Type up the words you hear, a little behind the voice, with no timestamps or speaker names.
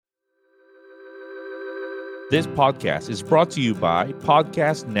This podcast is brought to you by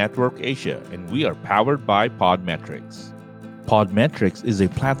Podcast Network Asia, and we are powered by Podmetrics. Podmetrics is a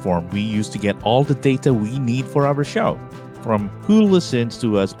platform we use to get all the data we need for our show, from who listens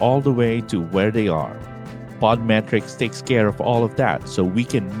to us all the way to where they are. Podmetrics takes care of all of that so we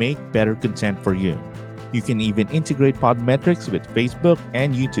can make better content for you. You can even integrate Podmetrics with Facebook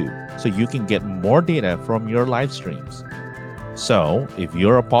and YouTube so you can get more data from your live streams. So, if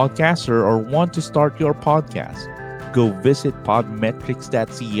you're a podcaster or want to start your podcast, go visit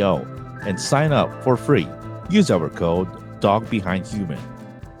podmetrics.co and sign up for free. Use our code DOGBehindHuman.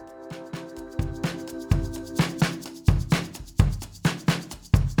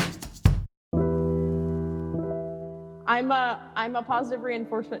 I'm a positive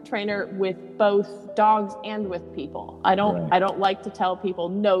reinforcement trainer with both dogs and with people. I don't like to tell people,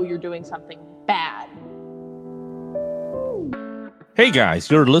 no, you're doing something bad. Hey guys,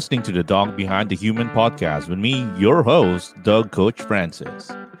 you're listening to the Dog Behind the Human podcast with me, your host, Dog Coach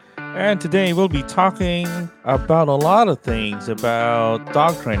Francis. And today we'll be talking about a lot of things about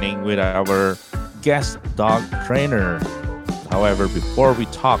dog training with our guest dog trainer. However, before we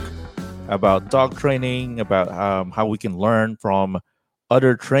talk about dog training, about how we can learn from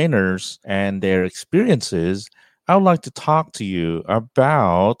other trainers and their experiences, I would like to talk to you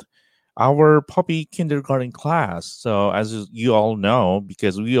about our puppy kindergarten class. So as you all know,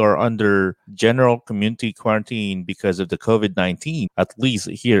 because we are under general community quarantine because of the COVID-19, at least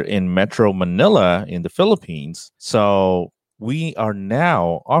here in Metro Manila in the Philippines. So we are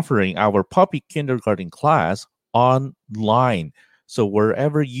now offering our puppy kindergarten class online. So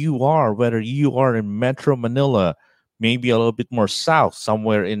wherever you are, whether you are in Metro Manila, maybe a little bit more south,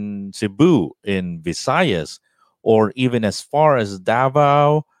 somewhere in Cebu, in Visayas, or even as far as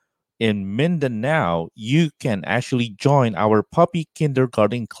Davao, in Mindanao, you can actually join our puppy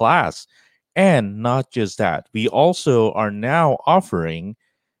kindergarten class. And not just that, we also are now offering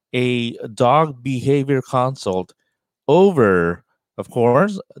a dog behavior consult over, of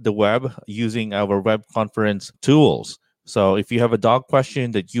course, the web using our web conference tools. So if you have a dog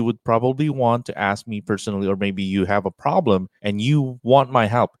question that you would probably want to ask me personally, or maybe you have a problem and you want my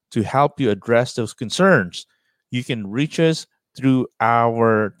help to help you address those concerns, you can reach us through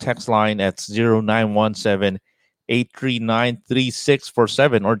our text line at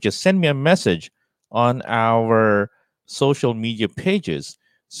 0917-839-3647, or just send me a message on our social media pages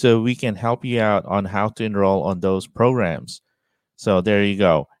so we can help you out on how to enroll on those programs. So there you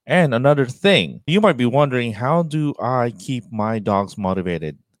go. And another thing, you might be wondering, how do I keep my dogs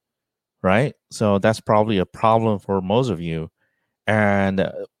motivated? Right? So that's probably a problem for most of you.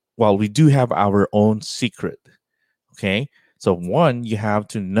 And well, we do have our own secret. Okay. So one, you have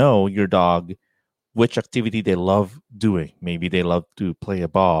to know your dog, which activity they love doing. Maybe they love to play a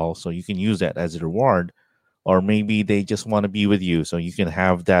ball, so you can use that as a reward. Or maybe they just want to be with you, so you can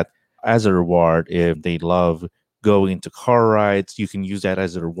have that as a reward. If they love going into car rides, you can use that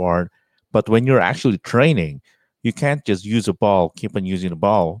as a reward. But when you're actually training, you can't just use a ball, keep on using the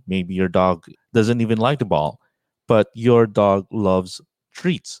ball. Maybe your dog doesn't even like the ball, but your dog loves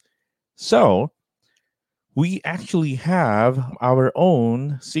treats. So we actually have our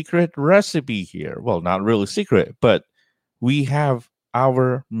own secret recipe here. Well, not really secret, but we have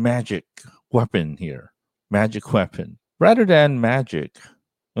our magic weapon here. Magic weapon. Rather than magic,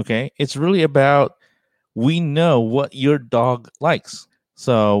 okay, it's really about we know what your dog likes.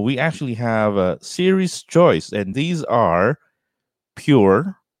 So we actually have a series choice, and these are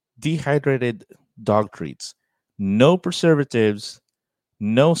pure dehydrated dog treats. No preservatives,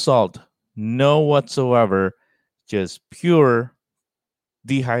 no salt, no whatsoever, just pure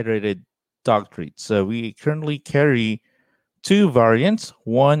dehydrated dog treats. So we currently carry two variants.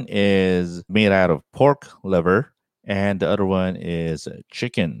 One is made out of pork liver, and the other one is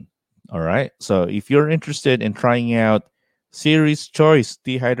chicken. All right. So if you're interested in trying out Series Choice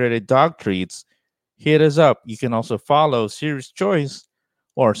dehydrated dog treats, hit us up. You can also follow Series Choice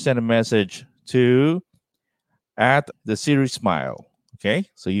or send a message to at the Series Smile. Okay,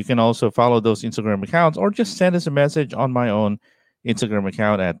 so you can also follow those Instagram accounts, or just send us a message on my own Instagram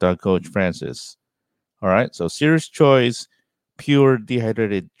account at Dog Coach Francis. All right, so Series Choice, pure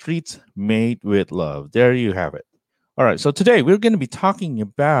dehydrated treats made with love. There you have it. All right, so today we're going to be talking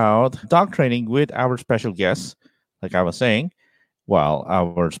about dog training with our special guest. Like I was saying, well,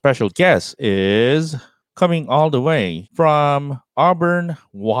 our special guest is coming all the way from Auburn,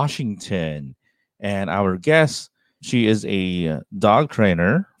 Washington. And our guest, she is a dog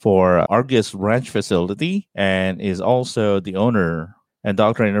trainer for Argus Ranch Facility and is also the owner and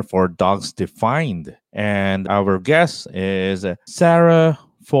dog trainer for Dogs Defined. And our guest is Sarah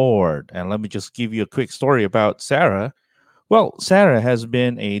Forde. And let me just give you a quick story about Sarah. Well, Sarah has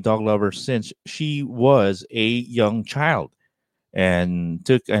been a dog lover since she was a young child and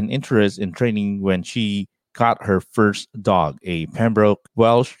took an interest in training when she got her first dog, a Pembroke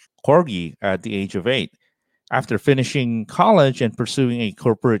Welsh Corgi, at the age of 8. After finishing college and pursuing a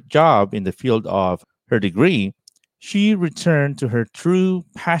corporate job in the field of her degree, she returned to her true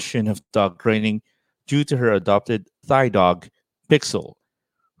passion of dog training due to her adopted Thai dog, Pixel,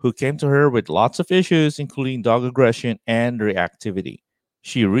 who came to her with lots of issues, including dog aggression and reactivity.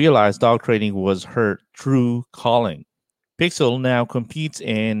 She realized dog training was her true calling. Pixel now competes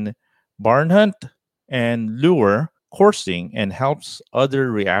in barn hunt and lure coursing and helps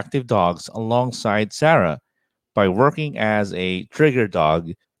other reactive dogs alongside Sarah by working as a trigger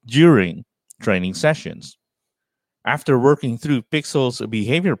dog during training sessions. After working through Pixel's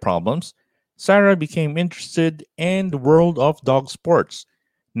behavior problems, Sarah became interested in the world of dog sports,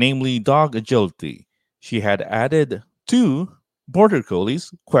 namely dog agility. She had added two border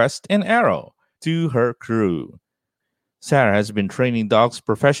collies, Quest and Arrow, to her crew. Sarah has been training dogs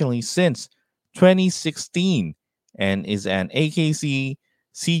professionally since 2016 and is an AKC,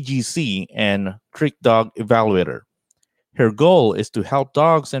 CGC, and Trick Dog Evaluator. Her goal is to help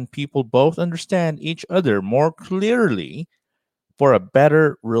dogs and people both understand each other more clearly for a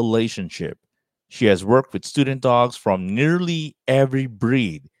better relationship. She has worked with student dogs from nearly every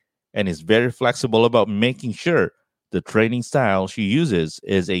breed and is very flexible about making sure the training style she uses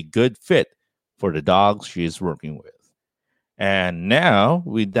is a good fit for the dogs she is working with. And now,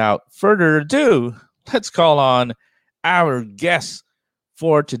 without further ado, let's call on our guest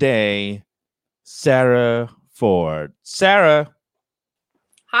for today, Sarah Forde. Sarah.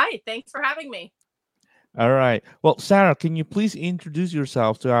 Hi, thanks for having me. All right. Well, Sarah, can you please introduce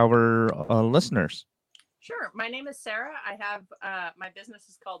yourself to our listeners? Sure. My name is Sarah. I have my business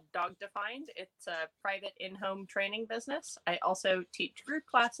is called Dog Defined. It's a private in-home training business. I also teach group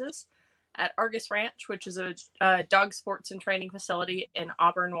classes at Argus Ranch, which is a dog sports and training facility in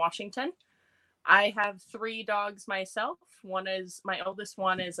Auburn, Washington. I have 3 dogs myself. My oldest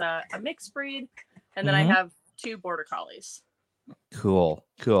one is a mixed breed, and then I have 2 border collies. Cool.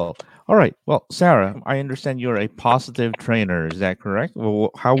 All right. Well, Sarah, I understand you're a positive trainer. Is that correct?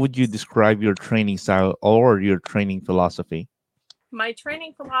 Well, how would you describe your training style or your training philosophy? My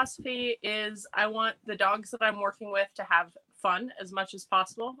training philosophy is I want the dogs that I'm working with to have fun as much as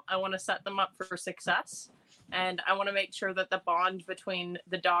possible. I want to set them up for success. And I want to make sure that the bond between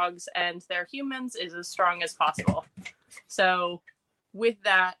the dogs and their humans is as strong as possible. So, with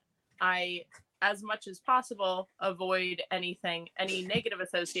that, I, as much as possible, avoid any negative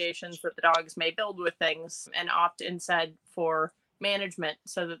associations that the dogs may build with things and opt instead for management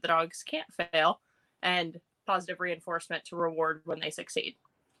so that the dogs can't fail and positive reinforcement to reward when they succeed.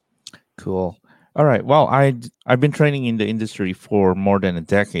 Cool. All right. Well, I've been training in the industry for more than a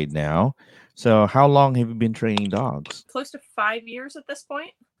decade now. So, how long have you been training dogs? Close to 5 years at this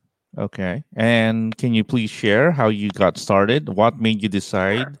point. Okay. And can you please share how you got started? What made you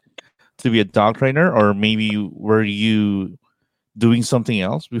decide to be a dog trainer, or maybe were you doing something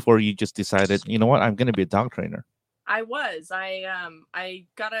else before you just decided, you know what, I'm going to be a dog trainer? I was. I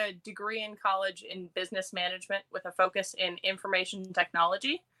got a degree in college in business management with a focus in information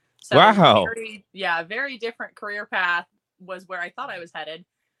technology. So wow. very different career path was where I thought I was headed.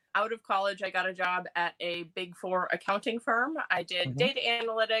 Out of college, I got a job at a Big 4 accounting firm. I did data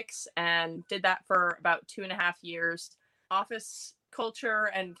analytics and did that for about 2.5 years. Office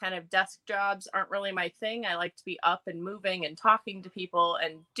culture and kind of desk jobs aren't really my thing. I like to be up and moving and talking to people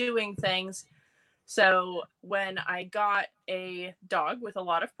and doing things. So when I got a dog with a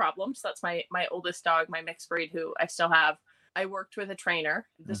lot of problems, that's my oldest dog, my mixed breed, who I still have, I worked with a trainer.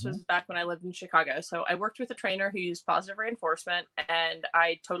 This was back when I lived in Chicago. So I worked with a trainer who used positive reinforcement, and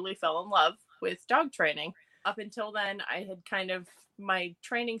I totally fell in love with dog training. Up until then, my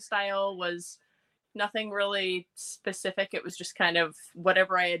training style was nothing really specific. It was just kind of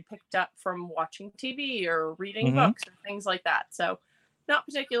whatever I had picked up from watching TV or reading books or things like that. So not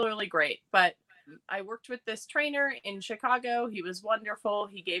particularly great, but I worked with this trainer in Chicago. He was wonderful.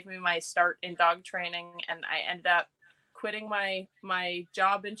 He gave me my start in dog training, and I ended up quitting my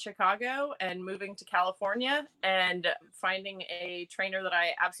job in Chicago and moving to California and finding a trainer that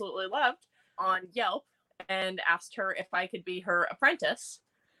I absolutely loved on Yelp and asked her if I could be her apprentice.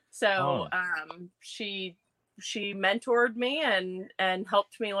 So she mentored me and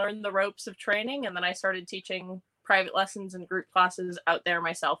helped me learn the ropes of training, and then I started teaching private lessons and group classes out there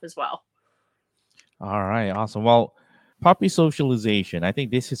myself as well. All right, awesome. Well, puppy socialization. I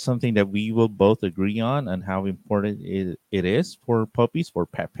think this is something that we will both agree on how important it is for puppies, for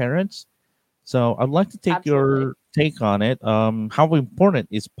pet parents. So I'd like to take Absolutely. your take on it. How important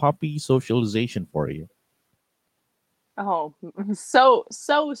is puppy socialization for you? Oh, so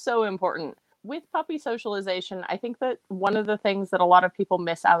important. With puppy socialization, I think that one of the things that a lot of people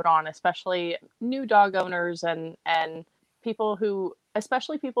miss out on, especially new dog owners and people who,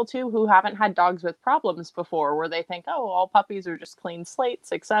 especially people too who haven't had dogs with problems before, where they think, oh, all puppies are just clean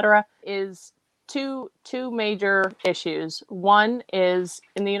slates, etc., is two major issues. One is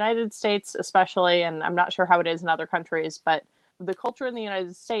in the United States, especially, and I'm not sure how it is in other countries, but the culture in the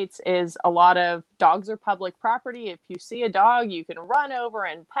United States is a lot of dogs are public property. If you see a dog, you can run over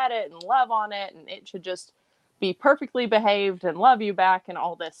and pet it and love on it, and it should just be perfectly behaved and love you back and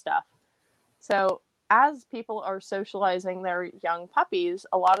all this stuff. So, as people are socializing their young puppies,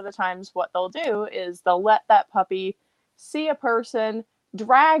 a lot of the times what they'll do is they'll let that puppy see a person,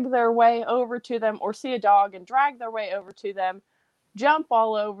 drag their way over to them, or see a dog and drag their way over to them, jump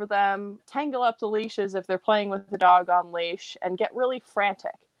all over them, tangle up the leashes if they're playing with the dog on leash, and get really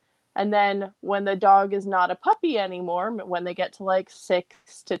frantic. And then when the dog is not a puppy anymore, when they get to like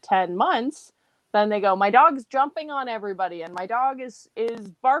 6 to 10 months, then they go, my dog's jumping on everybody, and my dog is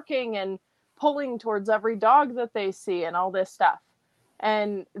barking and pulling towards every dog that they see, and all this stuff.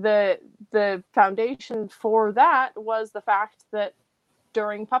 And the foundation for that was the fact that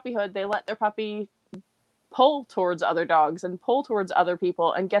during puppyhood, they let their puppy pull towards other dogs and pull towards other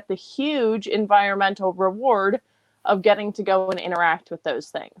people and get the huge environmental reward of getting to go and interact with those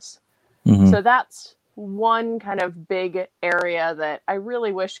things. Mm-hmm. So that's one kind of big area that I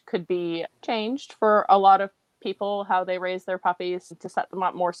really wish could be changed for a lot of people, how they raise their puppies to set them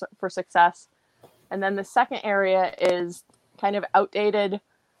up more for success. And then the second area is kind of outdated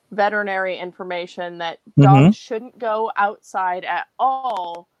veterinary information that Mm-hmm. dogs shouldn't go outside at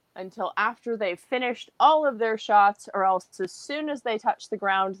all until after they've finished all of their shots, or else as soon as they touch the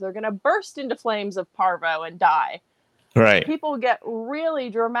ground, they're going to burst into flames of parvo and die. Right. People get really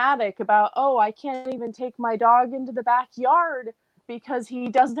dramatic about, oh, I can't even take my dog into the backyard because he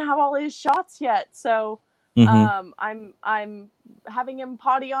doesn't have all his shots yet. So Mm-hmm. I'm having him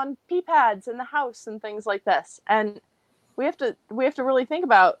potty on pee pads in the house and things like this. And we have to really think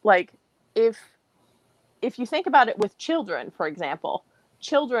about, like, if you think about it with children, for example,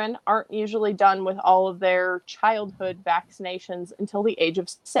 children aren't usually done with all of their childhood vaccinations until the age of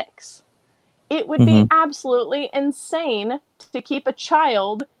 6. It would be Mm-hmm. absolutely insane to keep a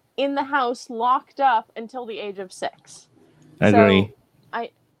child in the house locked up until the age of 6. I agree. So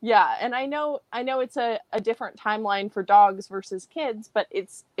I yeah, and I know it's a different timeline for dogs versus kids, but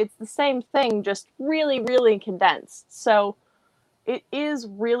it's the same thing, just really, really condensed. So it is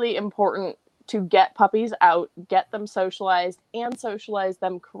really important to get puppies out, get them socialized, and socialize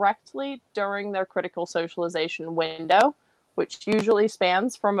them correctly during their critical socialization window, which usually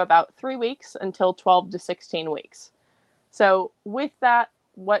spans from about 3 weeks until 12 to 16 weeks. So, with that,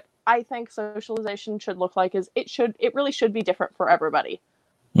 what I think socialization should look like is it really should be different for everybody.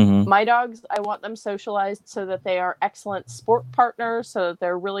 Mm-hmm. My dogs, I want them socialized so that they are excellent sport partners, so that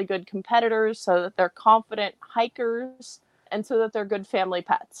they're really good competitors, so that they're confident hikers, and so that they're good family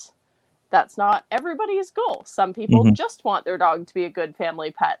pets. That's not everybody's goal. Some people Mm-hmm. just want their dog to be a good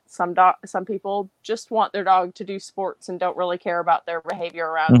family pet. Some people just want their dog to do sports and don't really care about their behavior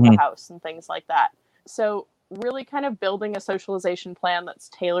around the Mm-hmm. house and things like that. So really kind of building a socialization plan that's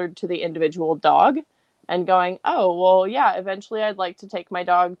tailored to the individual dog, and going, oh, well, yeah, eventually I'd like to take my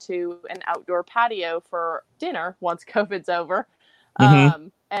dog to an outdoor patio for dinner once COVID's over, Mm-hmm.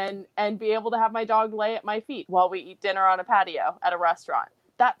 and be able to have my dog lay at my feet while we eat dinner on a patio at a restaurant.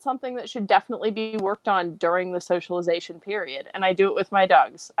 That's something that should definitely be worked on during the socialization period. And I do it with my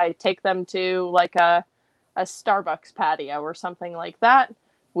dogs. I take them to like a Starbucks patio or something like that.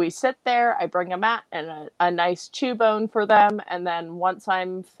 We sit there, I bring a mat and a nice chew bone for them. And then once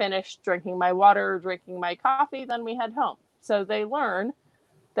I'm finished drinking my water, drinking my coffee, then we head home. So they learn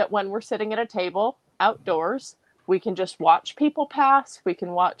that when we're sitting at a table outdoors, we can just watch people pass, we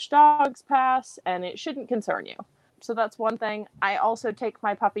can watch dogs pass, and it shouldn't concern you. So that's one thing. I also take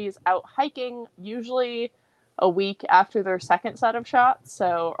my puppies out hiking, usually a week after their second set of shots.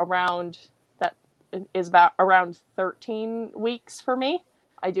 So around that is about around 13 weeks for me.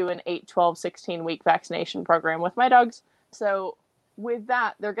 I do an 8, 12, 16 week vaccination program with my dogs. So with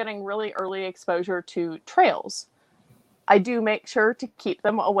that, they're getting really early exposure to trails. I do make sure to keep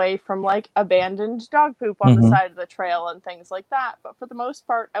them away from like abandoned dog poop on the Mm-hmm. side of the trail and things like that. But for the most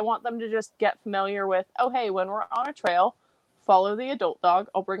part, I want them to just get familiar with, oh, hey, when we're on a trail, follow the adult dog.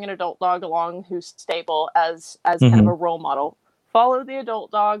 I'll bring an adult dog along who's stable as kind of Mm-hmm. a role model. Follow the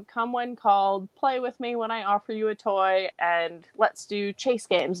adult dog, come when called, play with me when I offer you a toy, and let's do chase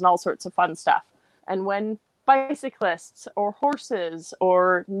games and all sorts of fun stuff. And when bicyclists or horses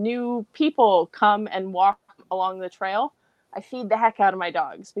or new people come and walk along the trail, I feed the heck out of my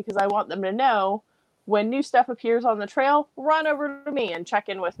dogs because I want them to know when new stuff appears on the trail, run over to me and check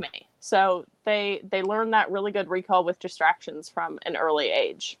in with me. So they learn that really good recall with distractions from an early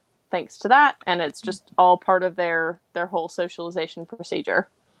age. Thanks to that, and it's just all part of their whole socialization procedure.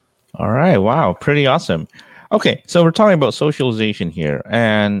 All right. Wow. Pretty awesome. Okay. So we're talking about socialization here.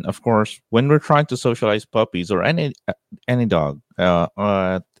 And of course, when we're trying to socialize puppies or any dog,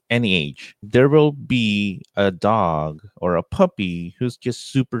 at any age, there will be a dog or a puppy who's just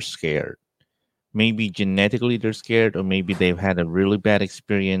super scared. Maybe genetically they're scared, or maybe they've had a really bad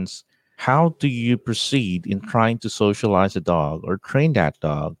experience. How do you proceed in trying to socialize a dog or train that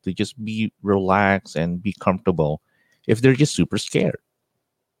dog to just be relaxed and be comfortable if they're just super scared?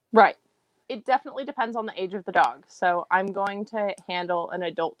 Right. It definitely depends on the age of the dog. So I'm going to handle an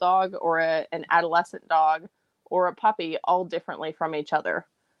adult dog or an adolescent dog or a puppy all differently from each other.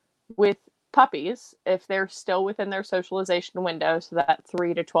 With puppies, if they're still within their socialization window, so that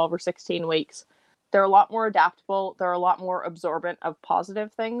 3 to 12 or 16 weeks, they're a lot more adaptable. They're a lot more absorbent of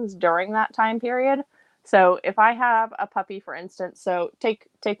positive things during that time period. So if I have a puppy, for instance, so take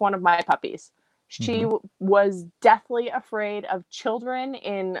one of my puppies. She Mm-hmm. was deathly afraid of children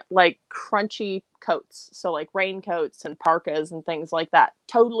in like crunchy coats, so like raincoats and parkas and things like that.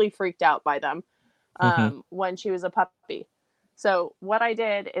 Totally freaked out by them Mm-hmm. when she was a puppy. So what I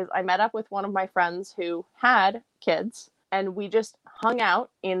did is I met up with one of my friends who had kids, and we just hung out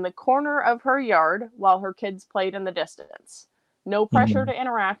in the corner of her yard while her kids played in the distance. No pressure Mm-hmm. to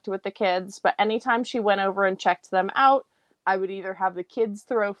interact with the kids, but anytime she went over and checked them out, I would either have the kids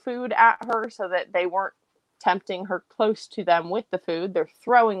throw food at her so that they weren't tempting her close to them with the food. They're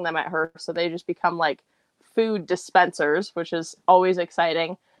throwing them at her, so they just become like food dispensers, which is always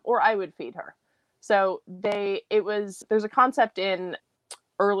exciting, or I would feed her. So there's a concept in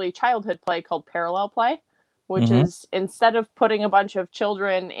early childhood play called parallel play, which Mm-hmm. is instead of putting a bunch of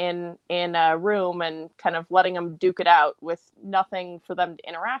children in a room and kind of letting them duke it out with nothing for them to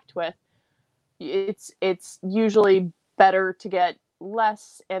interact with, it's usually better to get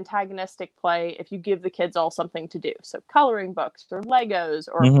less antagonistic play if you give the kids all something to do. So coloring books or Legos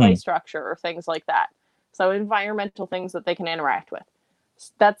or a play Mm-hmm. structure or things like that. So environmental things that they can interact with.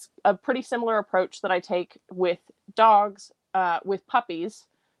 That's a pretty similar approach that I take with dogs, with puppies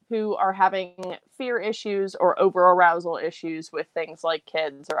who are having fear issues or over arousal issues with things like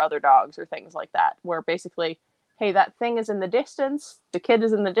kids or other dogs or things like that, where basically, hey, that thing is in the distance, the kid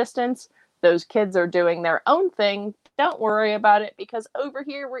is in the distance, those kids are doing their own thing. Don't worry about it because over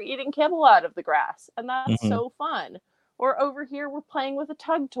here we're eating kibble out of the grass and that's Mm-hmm. so fun. Or over here we're playing with a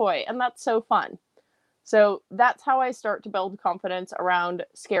tug toy and that's so fun. So that's how I start to build confidence around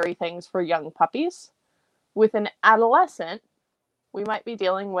scary things for young puppies. With an adolescent, we might be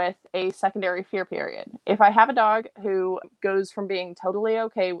dealing with a secondary fear period. If I have a dog who goes from being totally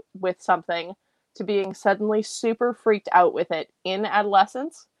okay with something to being suddenly super freaked out with it in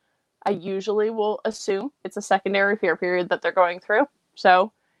adolescence, I usually will assume it's a secondary fear period that they're going through.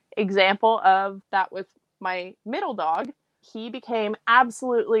 So, example of that with my middle dog, he became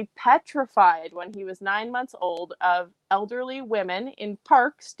absolutely petrified when he was 9 months old of elderly women in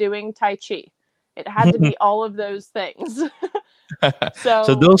parks doing Tai Chi. It had to be all of those things. So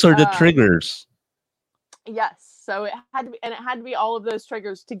so, those are the triggers. yes, so it had to be, and it had to be all of those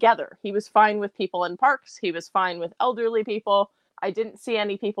triggers together. He was fine with people in parks. He was fine with elderly people. I didn't see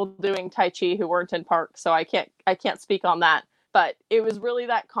any people doing Tai Chi who weren't in parks, so I can't speak on that. But it was really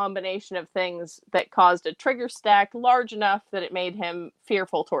that combination of things that caused a trigger stack large enough that it made him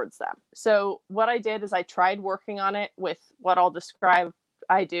fearful towards them. So what I did is I tried working on it with what I'll describe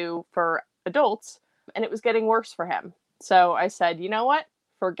I do for adults, and it was getting worse for him. So I said, you know what?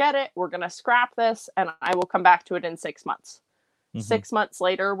 Forget it. We're going to scrap this and I will come back to it in 6 months. Mm-hmm. 6 months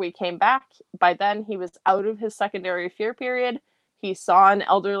later, we came back. By then, he was out of his secondary fear period. He saw an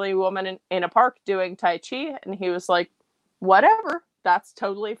elderly woman in a park doing Tai Chi, and he was like, whatever, that's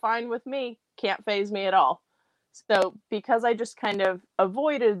totally fine with me. Can't phase me at all. So, because I just kind of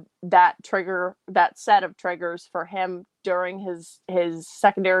avoided that trigger, that set of triggers for him during his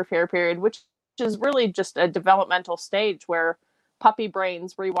secondary fear period, which is really just a developmental stage where puppy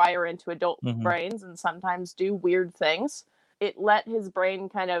brains rewire into adult Mm-hmm. brains and sometimes do weird things. It let his brain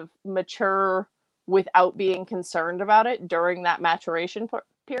kind of mature without being concerned about it during that maturation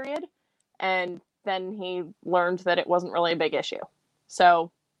period. And then he learned that it wasn't really a big issue.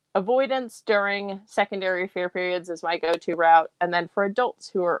 So avoidance during secondary fear periods is my go-to route. And then for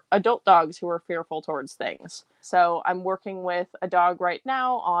adult dogs who are fearful towards things. So I'm working with a dog right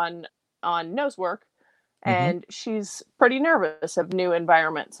now on nose work, Mm-hmm. and she's pretty nervous of new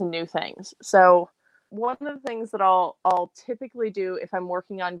environments and new things. So one of the things that I'll typically do if I'm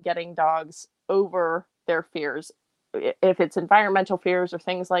working on getting dogs over their fears, if it's environmental fears or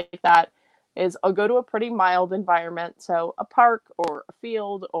things like that, is I'll go to a pretty mild environment, so a park or a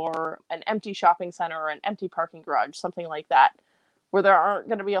field or an empty shopping center or an empty parking garage, something like that, where there aren't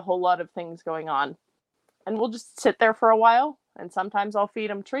going to be a whole lot of things going on. And we'll just sit there for a while, and sometimes I'll feed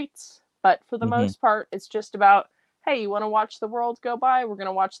them treats. But for the Mm-hmm. most part, it's just about, hey, you want to watch the world go by? We're going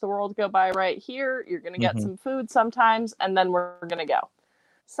to watch the world go by right here. You're going to get Mm-hmm. some food sometimes, and then we're going to go.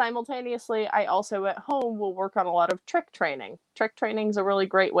 Simultaneously, I also at home will work on a lot of trick training. Trick training is a really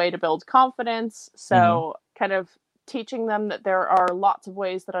great way to build confidence. Mm-hmm. So, kind of teaching them that there are lots of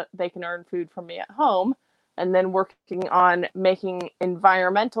ways that they can earn food from me at home, and then working on making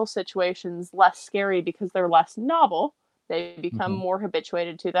environmental situations less scary because they're less novel. They become Mm-hmm. more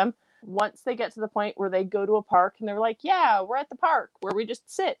habituated to them. Once they get to the point where they go to a park and they're like, yeah, we're at the park where we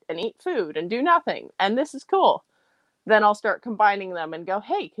just sit and eat food and do nothing, and this is cool, then I'll start combining them and go,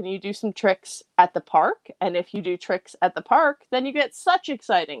 hey, can you do some tricks at the park? And if you do tricks at the park, then you get such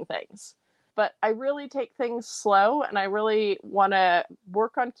exciting things. But I really take things slow, and I really want to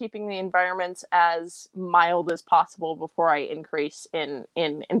work on keeping the environments as mild as possible before I increase in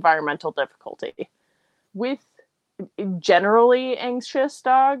environmental difficulty. With generally anxious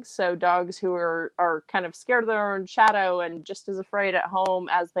dogs, so dogs who are kind of scared of their own shadow and just as afraid at home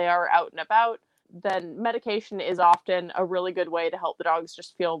as they are out and about, then medication is often a really good way to help the dogs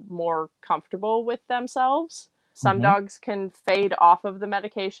just feel more comfortable with themselves. Some Mm-hmm. dogs can fade off of the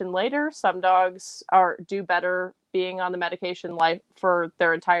medication later. Some dogs do better being on the medication for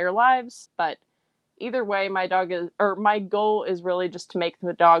their entire lives. But either way, my goal is really just to make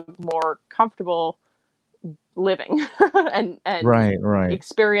the dog more comfortable living and Right, right,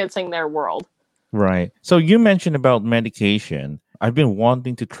 experiencing their world. right. So you mentioned about medication. I've been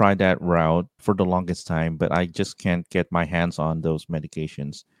wanting to try that route for the longest time, but I just can't get my hands on those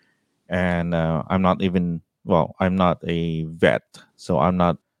medications. And I'm not even, well, I'm not a vet, so I'm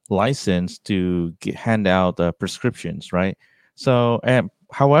not licensed to hand out prescriptions, right? So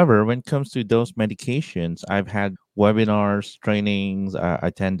however, when it comes to those medications, I've had webinars, trainings, I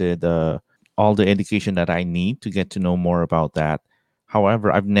attended all the education that I need to get to know more about that.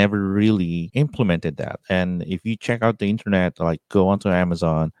 However, I've never really implemented that. And if you check out the internet, like go onto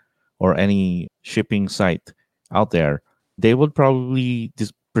Amazon or any shipping site out there, they would probably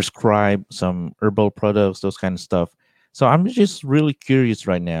just prescribe some herbal products, those kind of stuff. So I'm just really curious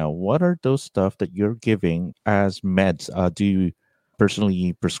right now. What are those stuff that you're giving as meds? Do you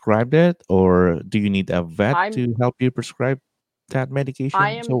personally prescribe it, or do you need a vet I'm to help you prescribe that I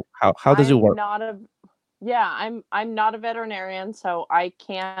medication? am So how I does it am work? not a yeah, I'm not a veterinarian, so I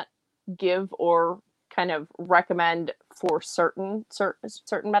can't give or kind of recommend for certain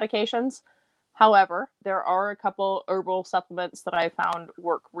medications. However, there are a couple herbal supplements that I found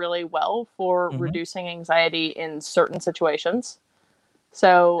work really well for Hmm. reducing anxiety in certain situations.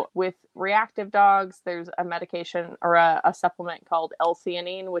 So with reactive dogs, there's a medication or a supplement called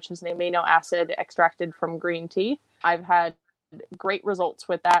L-theanine, which is an amino acid extracted from green tea. I've had great results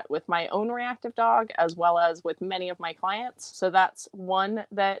with that with my own reactive dog as well as with many of my clients. So that's one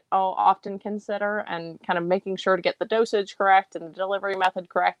that I'll often consider, and kind of making sure to get the dosage correct and the delivery method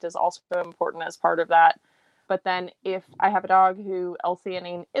correct is also important as part of that. But then if I have a dog who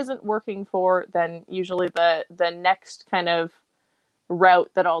L-theanine isn't working for, then usually the next kind of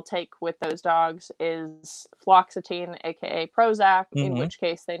route that I'll take with those dogs is fluoxetine, aka Prozac, in Hmm. which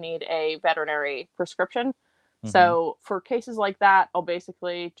case they need a veterinary prescription. Hmm. So for cases like that, I'll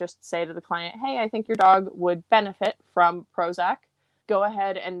basically just say to the client, hey, I think your dog would benefit from Prozac. Go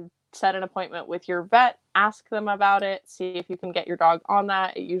ahead and set an appointment with your vet, ask them about it, see if you can get your dog on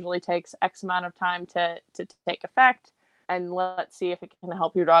that. It usually takes X amount of time to take effect, and let's see if it can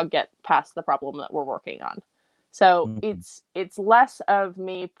help your dog get past the problem that we're working on. So Hmm. it's less of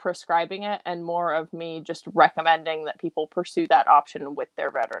me prescribing it and more of me just recommending that people pursue that option with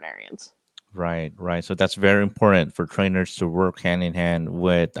their veterinarians. Right, right. So that's very important for trainers to work hand in hand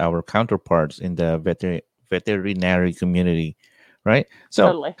with our counterparts in the veterinary community, right? So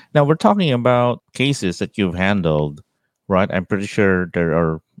Totally. now we're talking about cases that you've handled, right? I'm pretty sure there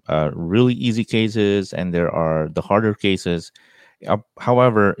are really easy cases and there are the harder cases.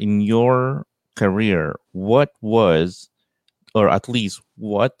 However, in your career, what was, or at least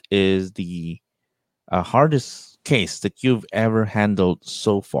what is the hardest case that you've ever handled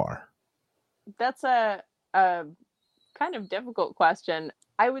so far? That's a kind of difficult question.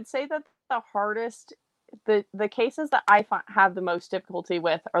 I would say that the hardest, the cases that have the most difficulty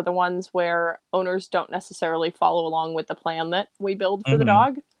with are the ones where owners don't necessarily follow along with the plan that we build for the Mm-hmm.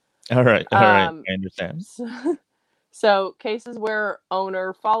 dog. All right, all right, Um, I understand. so cases where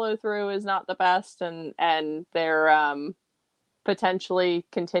owner follow through is not the best, and they're potentially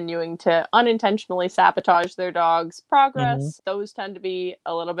continuing to unintentionally sabotage their dog's Mm-hmm. progress. Those tend to be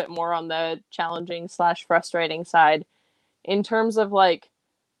a little bit more on the challenging slash frustrating side. In terms of like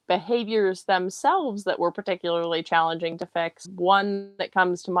behaviors themselves that were particularly challenging to fix, one that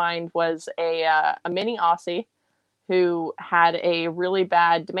comes to mind was a mini Aussie who had a really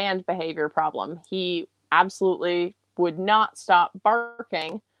bad demand behavior problem. He absolutely would not stop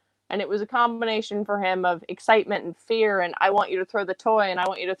barking. And it was a combination for him of excitement and fear, and I want you to throw the toy and I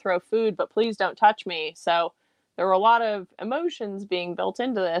want you to throw food, but please don't touch me. So there were a lot of emotions being built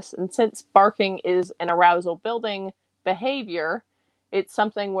into this. And since barking is an arousal building behavior, it's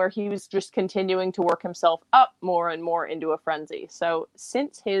something where he was just continuing to work himself up more and more into a frenzy. So,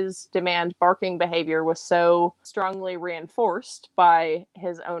 since his demand barking behavior was so strongly reinforced by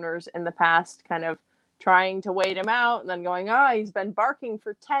his owners in the past, kind of trying to wait him out and then going, he's been barking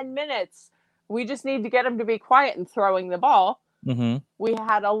for 10 minutes. We just need to get him to be quiet, and throwing the ball. Mm-hmm. We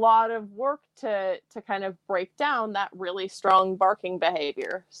had a lot of work to kind of break down that really strong barking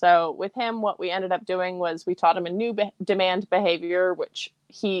behavior. So with him, what we ended up doing was we taught him a new demand behavior, which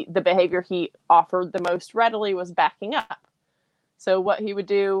the behavior he offered the most readily was backing up. So what he would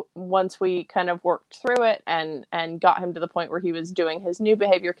do once we kind of worked through it and got him to the point where he was doing his new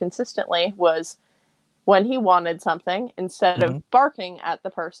behavior consistently was when he wanted something, instead Mm-hmm. of barking at the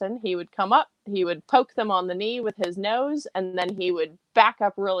person, he would come up, he would poke them on the knee with his nose, and then he would back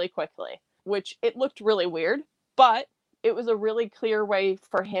up really quickly, which it looked really weird, but it was a really clear way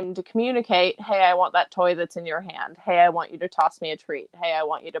for him to communicate, hey, I want that toy that's in your hand. Hey, I want you to toss me a treat. Hey, I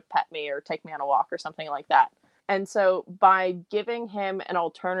want you to pet me or take me on a walk or something like that. And so by giving him an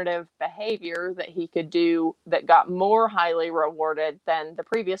alternative behavior that he could do that got more highly rewarded than the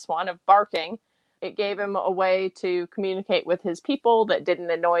previous one of barking, it gave him a way to communicate with his people that didn't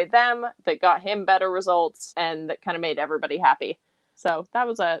annoy them, that got him better results, and that kind of made everybody happy. So that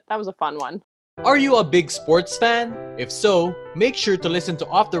was a fun one. Are you a big sports fan? If so, make sure to listen to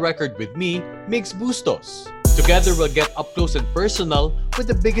Off the Record with me, Migs Bustos. Together we'll get up close and personal with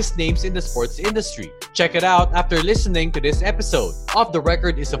the biggest names in the sports industry. Check it out after listening to this episode. Off the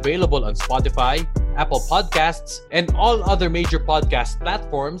Record is available on Spotify, Apple Podcasts, and all other major podcast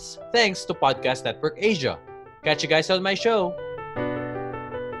platforms thanks to Podcast Network Asia. Catch you guys on my show.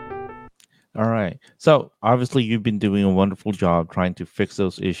 All right. So obviously, you've been doing a wonderful job trying to fix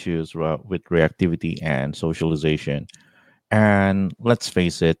those issues with reactivity and socialization. And let's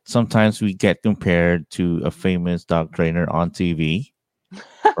face it, sometimes we get compared to a famous dog trainer on TV,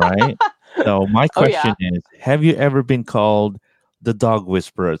 right? So my Oh yeah. question is, have you ever been called the dog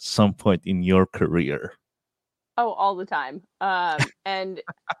whisperer at some point in your career? Oh, all the time. And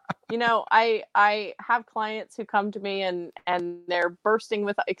I have clients who come to me and they're bursting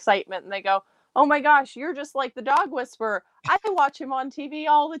with excitement and they go, "Oh my gosh, you're just like the dog whisperer. I watch him on TV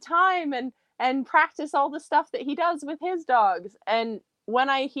all the time and practice all the stuff that he does with his dogs." And when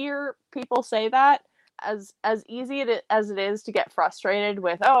I hear people say that, as easy as it is to get frustrated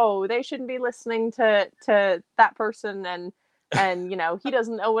with, "Oh, they shouldn't be listening to that person and he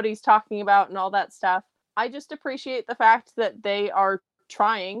doesn't know what he's talking about and all that stuff." I just appreciate the fact that they are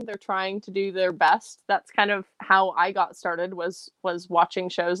trying. They're trying to do their best. That's kind of how I got started was watching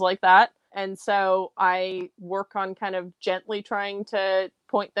shows like that. And so I work on kind of gently trying to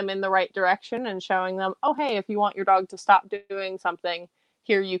point them in the right direction and showing them, "Oh, hey, if you want your dog to stop doing something,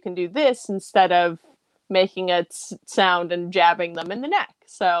 here you can do this," instead of making it sound and jabbing them in the neck.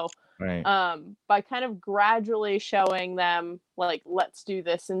 So Right. by kind of gradually showing them, like, let's do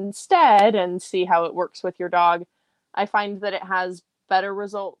this instead and see how it works with your dog, I find that it has better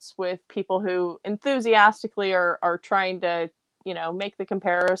results with people who enthusiastically are trying to, make the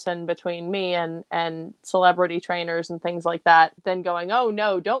comparison between me and celebrity trainers and things like that, than going, "Oh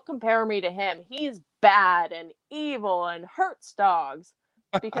no, don't compare me to him. He's bad and evil and hurts dogs."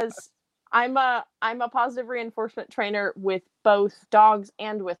 Because I'm a positive reinforcement trainer with both dogs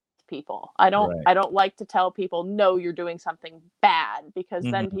and with people. I don't Right. I don't like to tell people, "No, you're doing something bad," because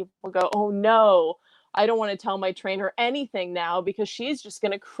then Hmm. people go, "Oh no, I don't want to tell my trainer anything now because she's just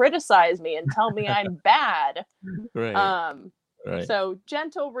going to criticize me and tell me I'm bad." Right. Um Right. so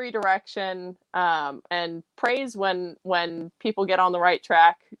gentle redirection and praise when people get on the right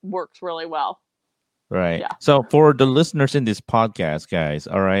track works really well. Right. Yeah. So for the listeners in this podcast, guys,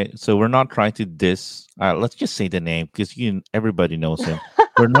 all right. So we're not trying to diss. Let's just say the name because everybody knows him.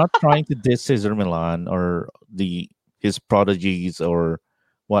 We're not trying to diss Cesar Milan or the his prodigies or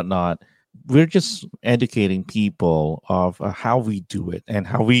whatnot. We're just educating people of how we do it and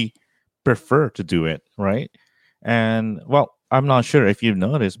how we prefer to do it, right? And well, I'm not sure if you've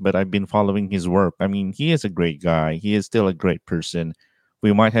noticed, but I've been following his work. I mean, he is a great guy. He is still a great person.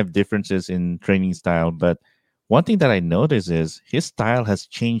 We might have differences in training style, but one thing that I notice is his style has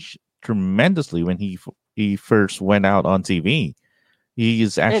changed tremendously when he first went out on TV. He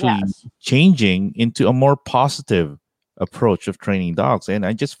is It actually has. changing into a more positive approach of training dogs, and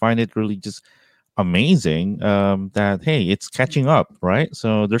I just find it really just amazing that hey, it's catching up, right?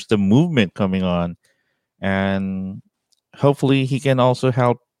 So there's the movement coming on, and hopefully he can also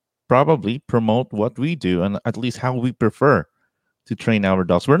help probably promote what we do and at least how we prefer to train our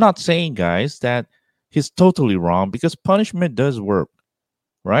dogs. We're not saying, guys, that he's totally wrong because punishment does work,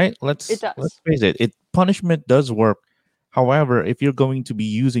 right? It Let's does. face it. It punishment does work. However, if you're going to be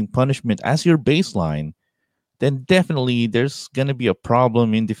using punishment as your baseline, then definitely there's going to be a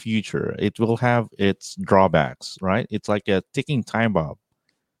problem in the future. It will have its drawbacks, right? It's like a ticking time bomb,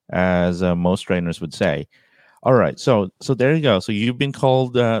 as most trainers would say. All right, so there you go. So you've been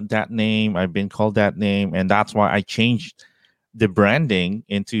called that name. I've been called that name, and that's why I changed the branding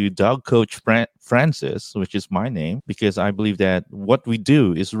into Dog Coach Francis, which is my name, because I believe that what we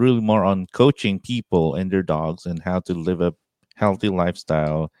do is really more on coaching people and their dogs and how to live a healthy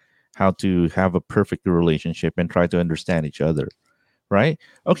lifestyle, how to have a perfect relationship, and try to understand each other. Right?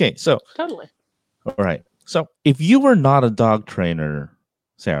 Okay, so Totally. all right. So if you were not a dog trainer,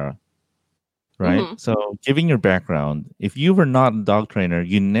 Sarah, right? Hmm. So, giving your background, if you were not a dog trainer,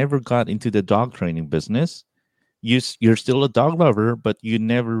 you never got into the dog training business. You're still a dog lover, but you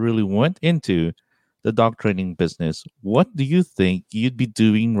never really went into the dog training business. What do you think you'd be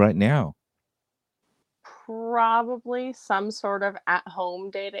doing right now? Probably some sort of at-home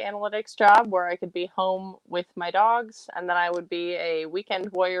data analytics job where I could be home with my dogs, and then I would be a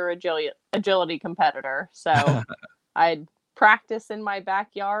weekend warrior agility competitor. So I'd practice in my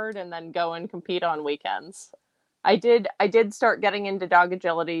backyard and then go and compete on weekends. I did start getting into dog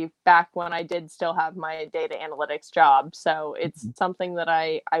agility back when I did still have my data analytics job. So it's something that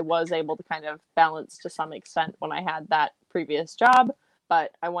I was able to kind of balance to some extent when I had that previous job.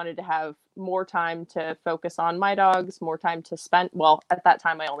 But I wanted to have more time to focus on my dogs, more time to spend. Well, at that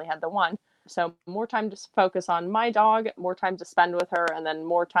time, I only had the one. So more time to focus on my dog, more time to spend with her, and then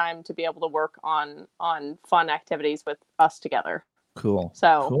more time to be able to work on fun activities with us together. Cool.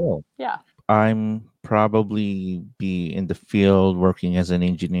 So Cool. yeah. I'm probably be in the field working as an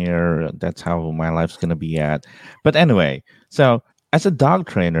engineer. That's how my life's gonna be at. But anyway, so as a dog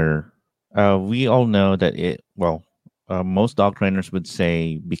trainer, we all know that most dog trainers would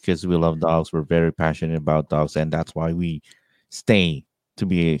say because we love dogs, we're very passionate about dogs, and that's why we stay to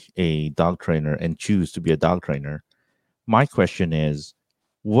be a dog trainer and choose to be a dog trainer. My question is,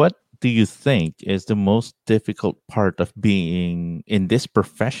 what do you think is the most difficult part of being in this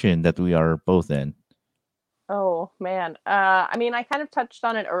profession that we are both in? Oh man. I mean, I kind of touched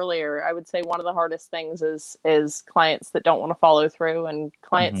on it earlier. I would say one of the hardest things is clients that don't want to follow through and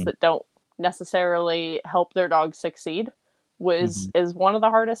clients Hmm. that don't necessarily help their dog succeed was Hmm. is one of the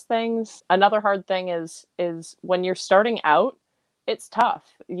hardest things. Another hard thing is when you're starting out, it's tough.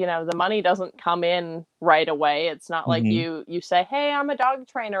 You know, the money doesn't come in right away. It's not like Hmm. you say, "Hey, I'm a dog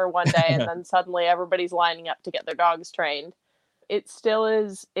trainer" one day and then suddenly everybody's lining up to get their dogs trained. It still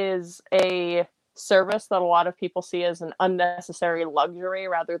is a service that a lot of people see as an unnecessary luxury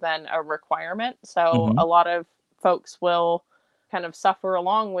rather than a requirement. So Hmm. a lot of folks will kind of suffer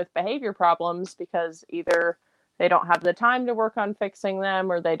along with behavior problems because either they don't have the time to work on fixing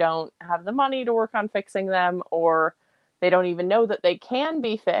them, or they don't have the money to work on fixing them, or they don't even know that they can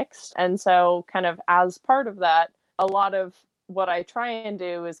be fixed. And so, kind of as part of that, a lot of what I try and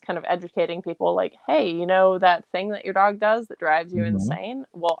do is kind of educating people like, hey, you know, that thing that your dog does that drives you Hmm. insane?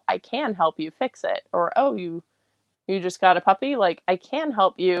 Well, I can help you fix it. Or, oh, you just got a puppy? Like, I can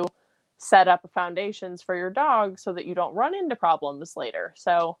help you set up foundations for your dog so that you don't run into problems later.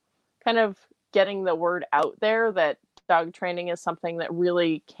 So, kind of getting the word out there that dog training is something that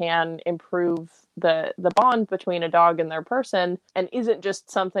really can improve the bond between a dog and their person and isn't just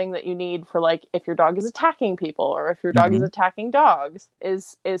something that you need for like if your dog is attacking people or if your dog is Hmm. attacking dogs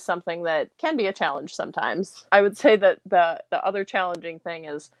is something that can be a challenge sometimes. I would say that the other challenging thing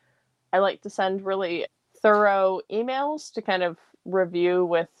is I like to send really thorough emails to kind of review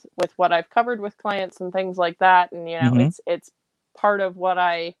with what I've covered with clients and things like that. And you know, Hmm. it's part of what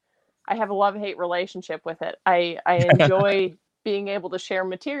I I have a love-hate relationship with it. I enjoy being able to share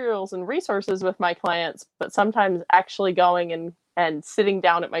materials and resources with my clients, but sometimes actually going and sitting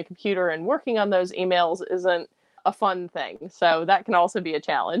down at my computer and working on those emails isn't a fun thing. So that can also be a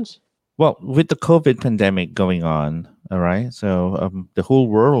challenge. Well, with the COVID pandemic going on, all right, so the whole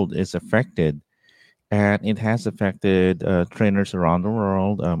world is affected, and it has affected trainers around the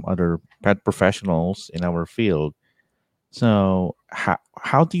world, other pet professionals in our field. So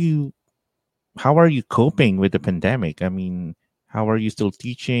how are you coping with the pandemic? I mean, how are you still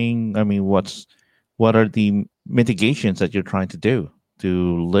teaching? I mean, what are the mitigations that you're trying to do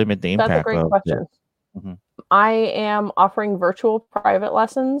to limit the That's a impact great of this? question. Mhm. I am offering virtual private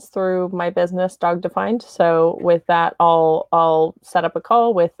lessons through my business, Dog Defined. So with that, I'll set up a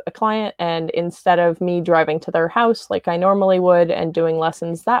call with a client, and instead of me driving to their house like I normally would and doing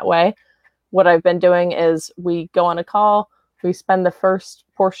lessons that way, what I've been doing is we go on a call. We spend the first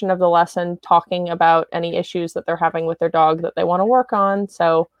portion of the lesson talking about any issues that they're having with their dog that they want to work on.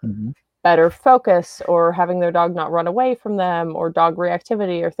 So Mhm. better focus or having their dog not run away from them or dog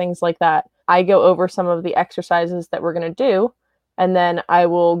reactivity or things like that. I go over some of the exercises that we're going to do, and then I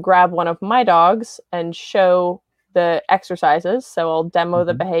will grab one of my dogs and show the exercises. So I'll demo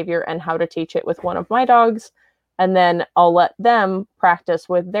the Mhm. behavior and how to teach it with one of my dogs, and then I'll let them practice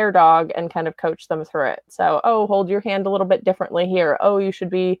with their dog and kind of coach them through it. So, oh, hold your hand a little bit differently here. Oh, you should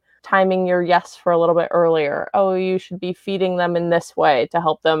be timing your yes for a little bit earlier. Oh, you should be feeding them in this way to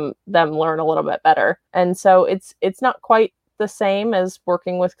help them learn a little bit better. And so it's not quite the same as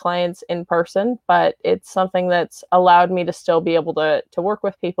working with clients in person, but it's something that's allowed me to still be able to work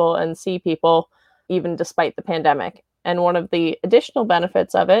with people and see people even despite the pandemic. And one of the additional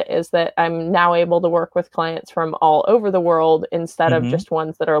benefits of it is that I'm now able to work with clients from all over the world instead of Mhm. just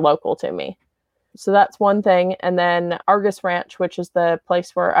ones that are local to me. So that's one thing. And then Argus Ranch, which is the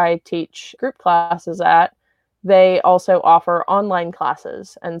place where I teach group classes at, they also offer online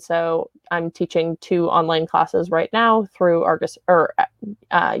classes. And so I'm teaching 2 online classes right now through Argus, or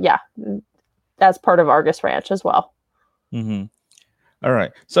yeah, that's part of Argus Ranch as well. Mhm. All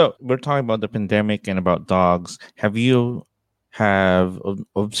right. So we're talking about the pandemic and about dogs. Have you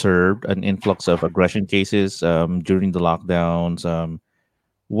observed an influx of aggression cases during the lockdowns?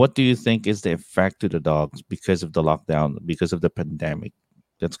 What do you think is the effect to the dogs because of the lockdown, because of the pandemic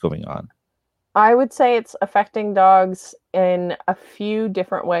that's going on? I would say it's affecting dogs in a few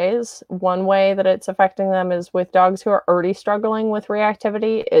different ways. One way that it's affecting them is with dogs who are already struggling with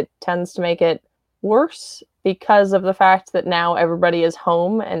reactivity. It tends to make it worse because of the fact that now everybody is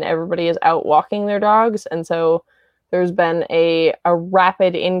home and everybody is out walking their dogs. And so there's been a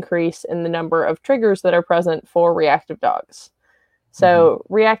rapid increase in the number of triggers that are present for reactive dogs. Hmm. So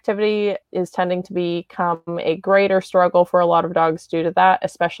reactivity is tending to become a greater struggle for a lot of dogs due to that,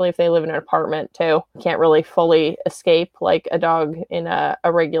 especially if they live in an apartment too. Can't really fully escape like a dog in a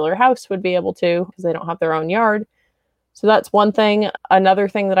regular house would be able to because they don't have their own yard. So that's one thing. Another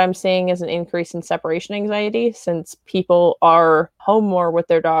thing that I'm seeing is an increase in separation anxiety since people are home more with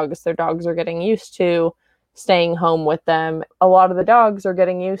their dogs. Their dogs are getting used to staying home with them. A lot of the dogs are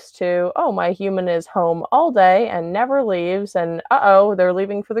getting used to, oh, my human is home all day and never leaves. And uh-oh, they're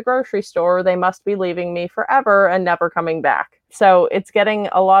leaving for the grocery store. They must be leaving me forever and never coming back. So it's getting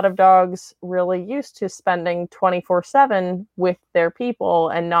a lot of dogs really used to spending 24/7 with their people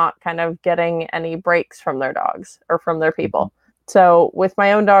and not kind of getting any breaks from their dogs or from their Hmm. people. So with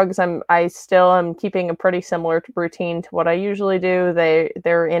my own dogs, I still am keeping a pretty similar routine to what I usually do.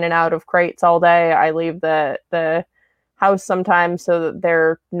 They're in and out of crates all day. I leave the house sometimes so that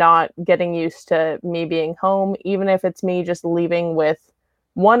they're not getting used to me being home, even if it's me just leaving with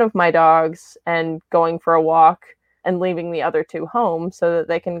one of my dogs and going for a walk and leaving the other 2 home so that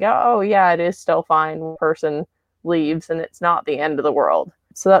they can go, oh yeah, it is still fine. One person leaves and it's not the end of the world.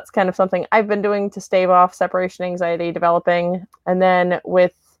 So that's kind of something I've been doing to stave off separation anxiety developing. And then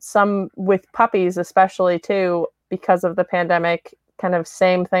with puppies, especially too, because of the pandemic, kind of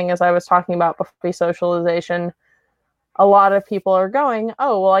same thing as I was talking about puppy socialization. A lot of people are going,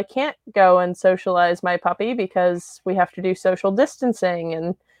 oh, well, I can't go and socialize my puppy because we have to do social distancing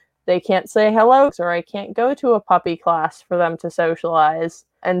and they can't say hello, or I can't go to a puppy class for them to socialize.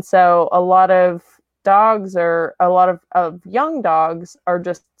 And so a lot of young dogs are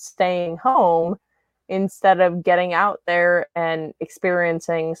just staying home instead of getting out there and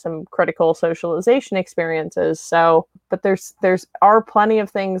experiencing some critical socialization experiences. So, but there's are plenty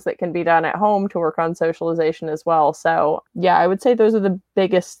of things that can be done at home to work on socialization as well. So, yeah, I would say those are the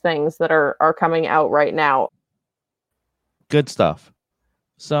biggest things that are coming out right now. Good stuff.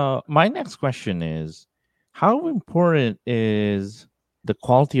 So my next question is, how important is the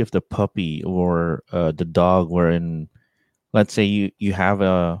quality of the puppy or the dog, wherein, let's say you have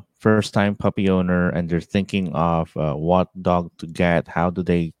a first time puppy owner and they're thinking of what dog to get, how do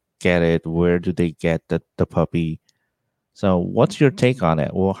they get it, where do they get the puppy. So what's your take on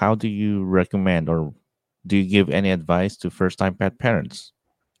it? Well, how do you recommend, or do you give any advice to first time pet parents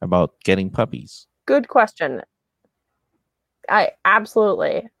about getting puppies? Good question. I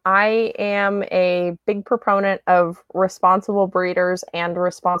am a big proponent of responsible breeders and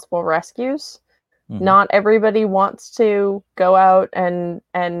responsible rescues. Not everybody wants to go out and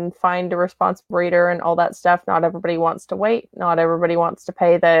find a responsible breeder and all that stuff. Not everybody wants to wait. Not everybody wants to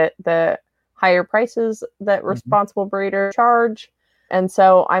pay the higher prices that responsible breeders charge. And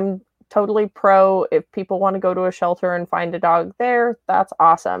so I'm totally pro, if people want to go to a shelter and find a dog there, that's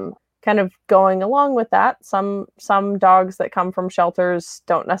awesome. Kind of going along with that, some dogs that come from shelters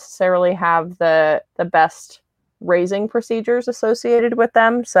don't necessarily have the best raising procedures associated with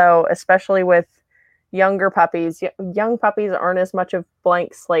them. So especially with younger puppies, young puppies aren't as much of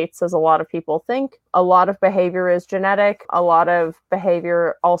blank slates as a lot of people think. A lot of behavior is genetic. A lot of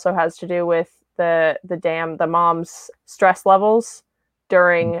behavior also has to do with the mom's stress levels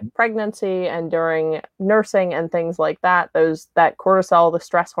during pregnancy and during nursing and things like that. That cortisol, the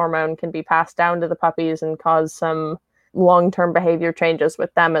stress hormone, can be passed down to the puppies and cause some long-term behavior changes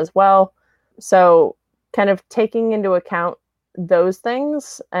with them as well. So kind of taking into account those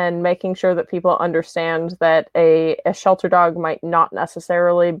things and making sure that people understand that a shelter dog might not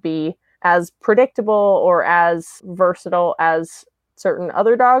necessarily be as predictable or as versatile as certain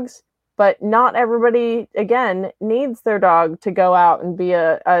other dogs. But not everybody, again, needs their dog to go out and be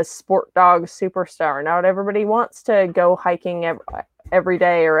a sport dog superstar. Not everybody wants to go hiking every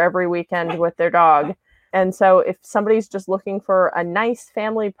day or every weekend with their dog. And so if somebody's just looking for a nice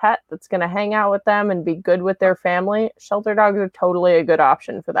family pet that's going to hang out with them and be good with their family, shelter dogs are totally a good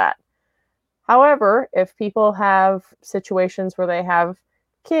option for that. However, if people have situations where they have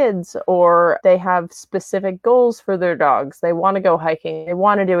kids or they have specific goals for their dogs, they want to go hiking, they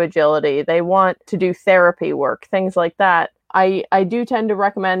want to do agility, they want to do therapy work, things like that, I do tend to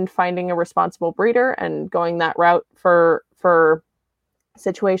recommend finding a responsible breeder and going that route for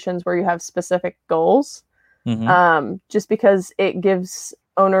situations where you have specific goals, just because it gives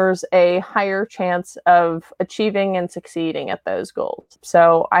owners a higher chance of achieving and succeeding at those goals.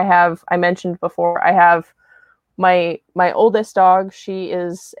 So I mentioned before, I have my oldest dog. She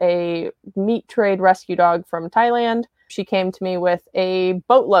is a meat trade rescue dog from Thailand. She came to me with a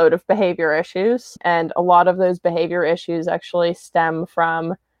boatload of behavior issues, and a lot of those behavior issues actually stem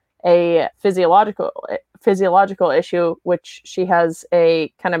from a physiological issue, which she has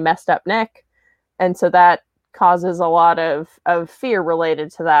a kind of messed up neck. And so that causes a lot of fear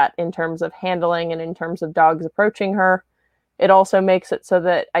related to that in terms of handling and in terms of dogs approaching her. It also makes it so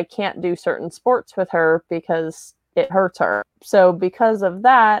that I can't do certain sports with her because it hurts her. So because of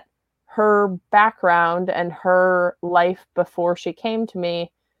that, her background and her life before she came to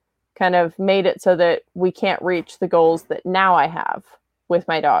me kind of made it so that we can't reach the goals that now I have with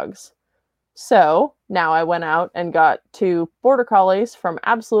my dogs. So now I went out and got 2 border collies from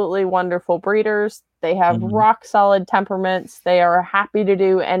absolutely wonderful breeders. They have rock solid temperaments. They are happy to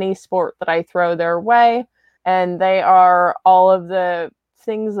do any sport that I throw their way. And they are all of the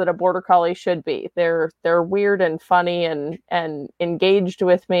things that a border collie should be. They're weird and funny and engaged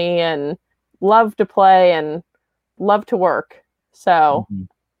with me and love to play and love to work. So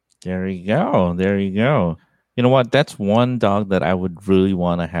there you go. There you go. You know what? That's one dog that I would really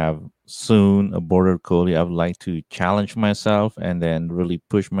want to have soon, a border collie. I would like to challenge myself and then really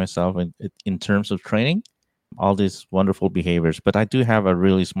push myself in terms of training all these wonderful behaviors. But I do have a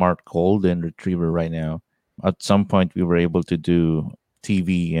really smart golden retriever right now. At some point, we were able to do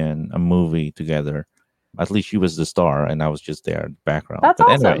TV and a movie together. At least she was the star, and I was just there in the background. That's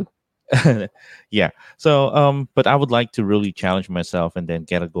but awesome. Anyway, yeah. So, but I would like to really challenge myself and then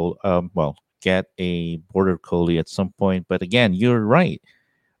get a goal. Get a border collie at some point. But again, you're right.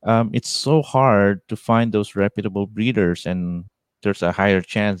 It's so hard to find those reputable breeders, and there's a higher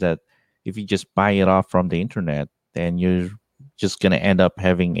chance that if you just buy it off from the internet, then you're just gonna end up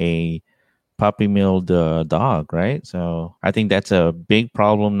having a puppy milled dog, right? So I think that's a big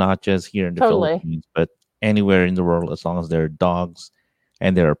problem, not just here in the Philippines, but anywhere in the world. As long as there are dogs,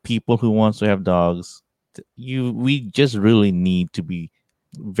 and there are people who wants to have dogs, we just really need to be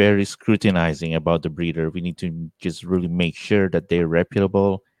very scrutinizing about the breeder. We need to just really make sure that they're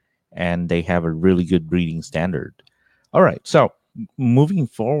reputable and they have a really good breeding standard. All right, so moving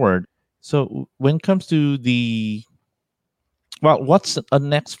forward, so when it comes to what's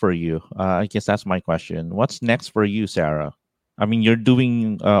next for you? I guess that's my question. What's next for you, Sarah? I mean, you're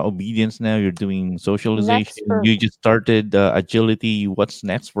doing obedience now. You're doing Next socialization. for You just started agility. What's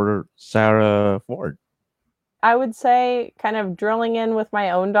next for Sarah Forde? I would say kind of drilling in with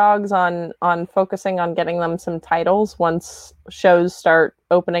my own dogs on focusing on getting them some titles once shows start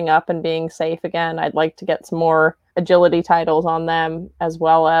opening up and being safe again. I'd like to get some more agility titles on them, as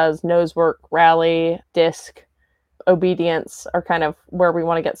well as nose work, rally, disc, obedience are kind of where we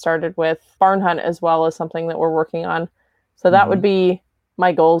want to get started with. Barn hunt as well as something that we're working on. So that would be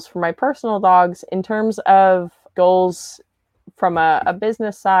my goals for my personal dogs. In terms of goals from a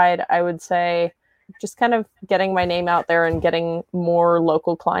business side, I would say just kind of getting my name out there and getting more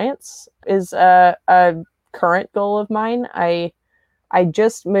local clients is a current goal of mine. I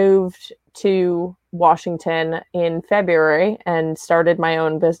just moved to Washington in February and started my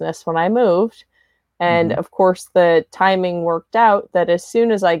own business when I moved. And of course, the timing worked out that as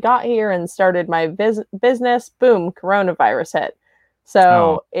soon as I got here and started my business, boom, coronavirus hit.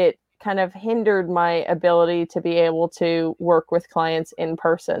 So it kind of hindered my ability to be able to work with clients in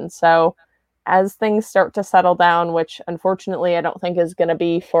person. So as things start to settle down, which unfortunately I don't think is going to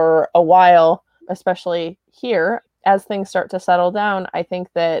be for a while, especially here, as things start to settle down, I think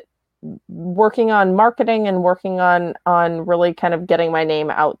that working on marketing and working on really kind of getting my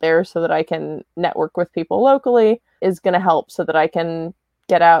name out there so that I can network with people locally is going to help so that I can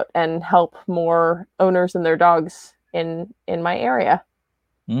get out and help more owners and their dogs in my area.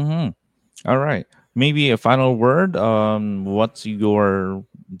 All right. Maybe a final word. What's your?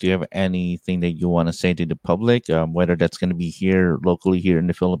 Do you have anything that you want to say to the public? Whether that's going to be here locally here in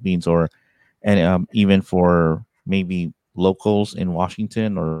the Philippines, or and even for maybe locals in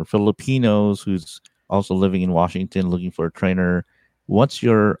Washington or Filipinos who's also living in Washington looking for a trainer. What's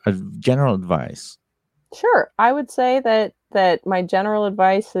your general advice? Sure. I would say that my general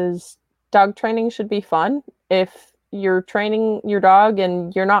advice is dog training should be fun. If you're training your dog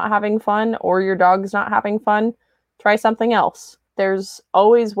and you're not having fun or your dog's not having fun, try something else. There's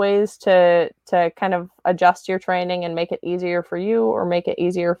always ways to kind of adjust your training and make it easier for you or make it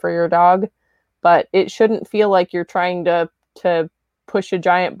easier for your dog, but it shouldn't feel like you're trying to push a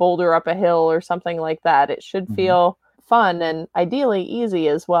giant boulder up a hill or something like that. It should feel fun and ideally easy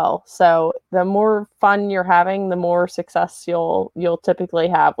as well. So the more fun you're having, the more success you'll typically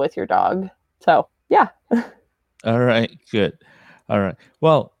have with your dog. So yeah. All right, good. All right.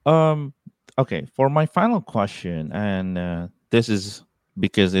 Well, okay. For my final question, and this is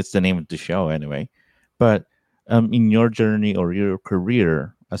because it's the name of the show anyway, but in your journey or your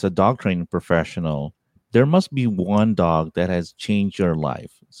career as a dog training professional, there must be one dog that has changed your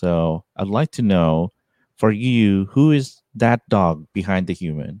life. So I'd like to know, for you, who is that dog behind the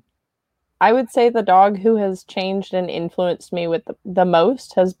human? I would say the dog who has changed and influenced me with the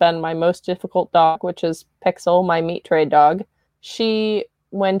most has been my most difficult dog, which is Pixel, my meat trade dog.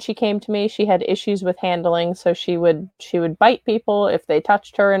 When she came to me, she had issues with handling, so she would bite people if they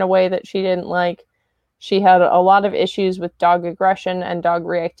touched her in a way that she didn't like. She had a lot of issues with dog aggression and dog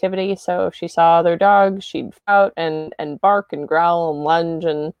reactivity, so if she saw other dogs, she'd out and bark and growl and lunge,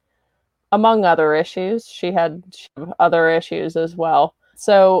 and among other issues. She had other issues as well.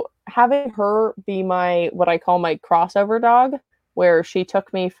 So having her be my, what I call my crossover dog, where she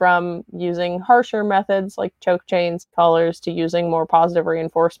took me from using harsher methods like choke chains, collars, to using more positive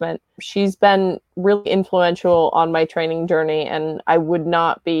reinforcement. She's been really influential on my training journey, and I would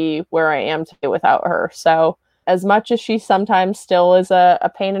not be where I am today without her. So as much as she sometimes still is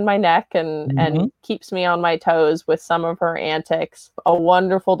a pain in my neck and keeps me on my toes with some of her antics, a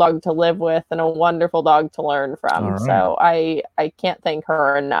wonderful dog to live with and a wonderful dog to learn from. All right. So I can't thank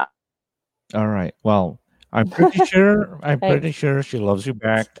her enough. All right. Well, I'm pretty sure. I'm pretty Thanks. sure she loves you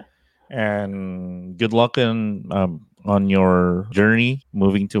back, and good luck on your journey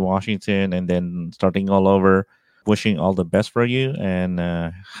moving to Washington and then starting all over. Wishing all the best for you and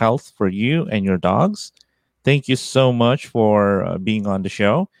health for you and your dogs. Thank you so much for being on the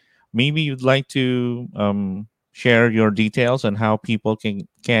show. Maybe you'd like to share your details on how people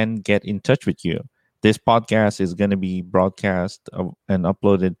can get in touch with you. This podcast is going to be broadcast and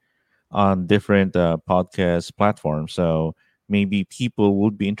uploaded on different podcast platforms. So maybe people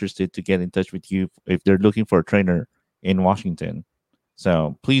would be interested to get in touch with you if they're looking for a trainer in Washington.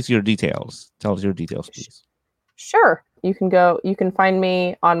 So please, your details. Tell us your details, please. Sure. You can find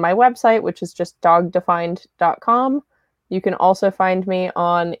me on my website, which is just dogdefined.com. You can also find me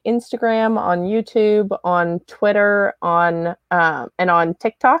on Instagram, on YouTube, on Twitter, and on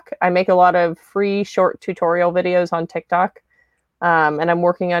TikTok. I make a lot of free short tutorial videos on TikTok. And I'm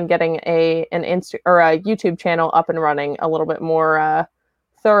working on getting a YouTube channel up and running a little bit more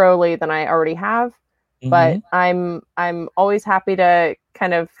thoroughly than I already have. but I'm always happy to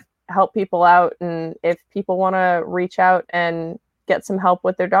kind of help people out, and if people want to reach out and get some help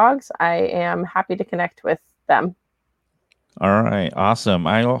with their dogs, I am happy to connect with them. All right, awesome.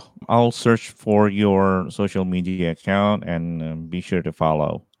 I'll search for your social media account and be sure to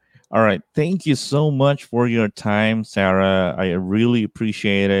follow. All right, thank you so much for your time, Sarah. I really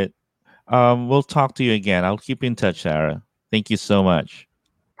appreciate it. We'll talk to you again. I'll keep in touch, Sarah. Thank you so much.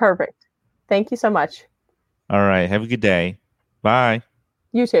 Perfect. Thank you so much. All right, have a good day. Bye.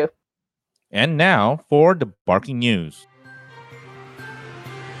 You too. And now for the barking news.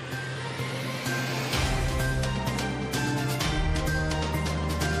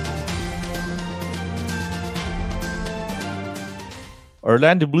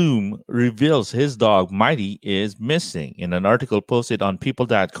 Orlando Bloom reveals his dog Mighty is missing. In an article posted on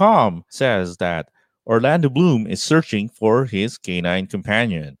people.com, says that Orlando Bloom is searching for his canine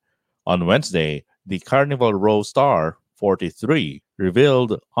companion. On Wednesday, the Carnival Row star, 43,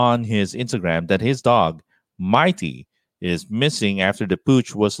 revealed on his Instagram that his dog, Mighty, is missing after the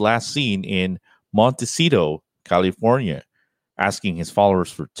pooch was last seen in Montecito, California. Asking his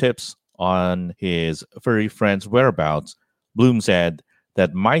followers for tips on his furry friend's whereabouts, Bloom said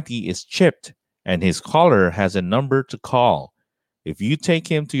that Mighty is chipped and his collar has a number to call. If you take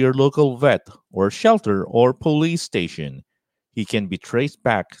him to your local vet or shelter or police station, he can be traced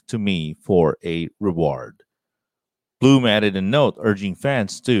back to me for a reward. Bloom added a note urging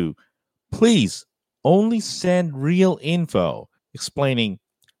fans to please only send real info, explaining,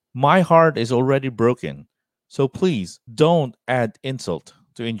 my heart is already broken, so please don't add insult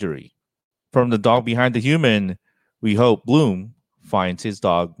to injury. From the dog behind the human, we hope Bloom finds his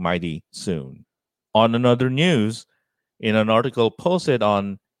dog Mighty soon. On another news, in an article posted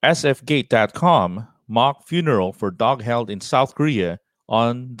on sfgate.com, mock funeral for dog held in South Korea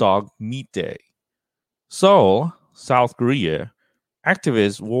on Dog Meat Day. Seoul, South Korea,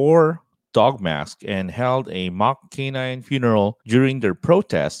 activists wore dog masks and held a mock canine funeral during their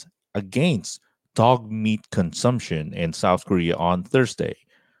protest against dog meat consumption in South Korea on Thursday,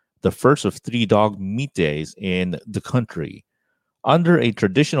 the first of 3 dog meat days in the country. Under a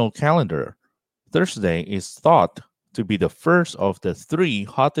traditional calendar, Thursday is thought to be the first of the 3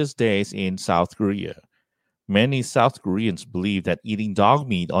 hottest days in South Korea. Many South Koreans believe that eating dog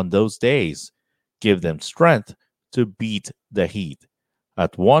meat on those days give them strength to beat the heat.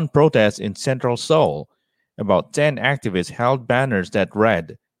 At one protest in central Seoul, about 10 activists held banners that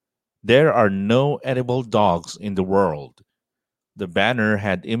read, "There are no edible dogs in the world." The banner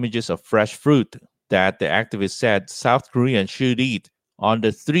had images of fresh fruit that the activists said South Koreans should eat on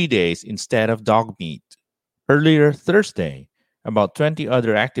the 3 days instead of dog meat. Earlier Thursday, about 20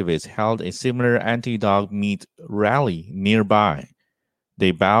 other activists held a similar anti-dog meat rally nearby.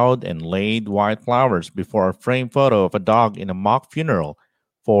 They bowed and laid white flowers before a framed photo of a dog in a mock funeral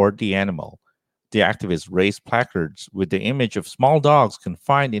for the animal. The activists raised placards with the image of small dogs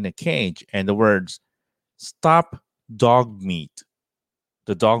confined in a cage and the words, "Stop dog meat."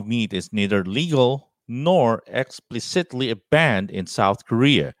 The dog meat is neither legal nor explicitly banned in South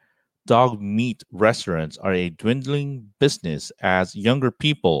Korea. Dog meat restaurants are a dwindling business as younger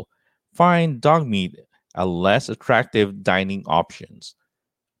people find dog meat a less attractive dining options.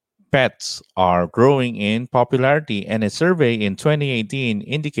 Pets are growing in popularity, and a survey in 2018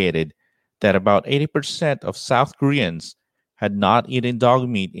 indicated that about 80% of South Koreans had not eaten dog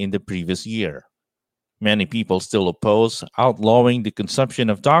meat in the previous year. Many people still oppose outlawing the consumption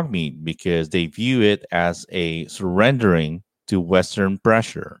of dog meat because they view it as a surrendering to Western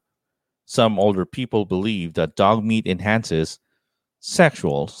pressure. Some older people believe that dog meat enhances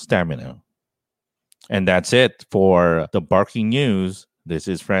sexual stamina. And that's it for the barking news. This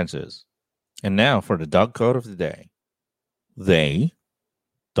is Francis. And now for the dog quote of the day. They,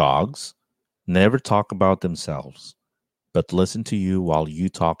 dogs, never talk about themselves, but listen to you while you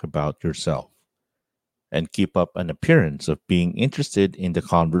talk about yourself, and keep up an appearance of being interested in the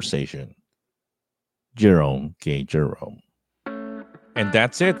conversation. Jerome K. Jerome. And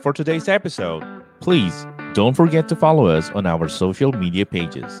that's it for today's episode. Please don't forget to follow us on our social media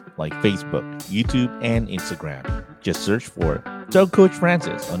pages like Facebook, YouTube, and Instagram. Just search for Dog Coach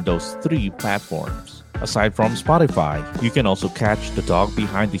Francis on those 3 platforms. Aside from Spotify, you can also catch the dog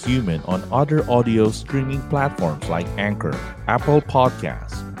behind the human on other audio streaming platforms like Anchor, Apple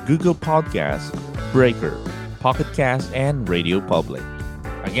Podcasts, Google Podcasts, Breaker, Pocket Cast, and Radio Public.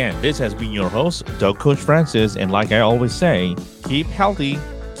 Again, this has been your host, Dog Coach Francis, and like I always say, keep healthy,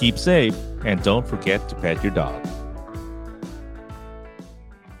 keep safe, and don't forget to pet your dog.